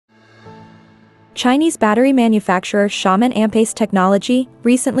Chinese battery manufacturer Xiamen Ampace Technology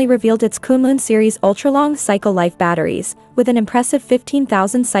recently revealed its Kunlun series ultra-long cycle life batteries, with an impressive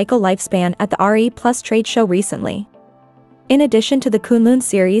 15,000 cycle lifespan at the RE+ trade show recently. In addition to the Kunlun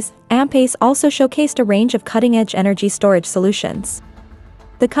series, Ampace also showcased a range of cutting-edge energy storage solutions.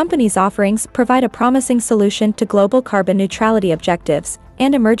 The company's offerings provide a promising solution to global carbon neutrality objectives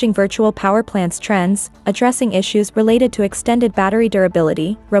and emerging virtual power plants trends, addressing issues related to extended battery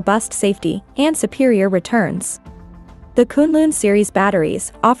durability, robust safety, and superior returns. The Kunlun series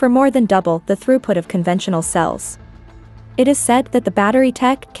batteries offer more than double the throughput of conventional cells. It is said that the battery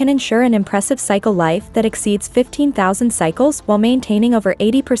tech can ensure an impressive cycle life that exceeds 15,000 cycles while maintaining over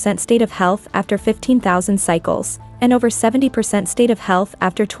 80% state of health after 15,000 cycles, and over 70% state of health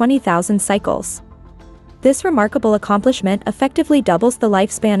after 20,000 cycles. This remarkable accomplishment effectively doubles the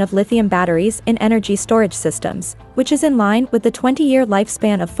lifespan of lithium batteries in energy storage systems, which is in line with the 20-year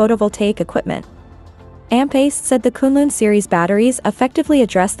lifespan of photovoltaic equipment. Ampace said the Kunlun series batteries effectively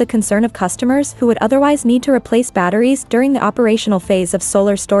address the concern of customers who would otherwise need to replace batteries during the operational phase of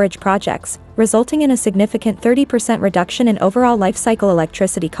solar storage projects, resulting in a significant 30% reduction in overall lifecycle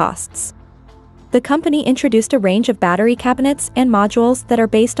electricity costs. The company introduced a range of battery cabinets and modules that are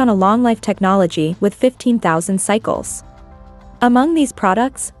based on a long-life technology with 15,000 cycles. Among these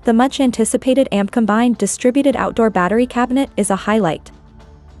products, the much-anticipated AmpCombine distributed outdoor battery cabinet is a highlight.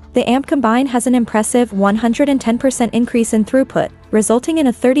 The AmpCombine has an impressive 110% increase in throughput, resulting in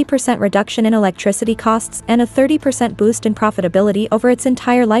a 30% reduction in electricity costs and a 30% boost in profitability over its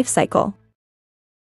entire life cycle.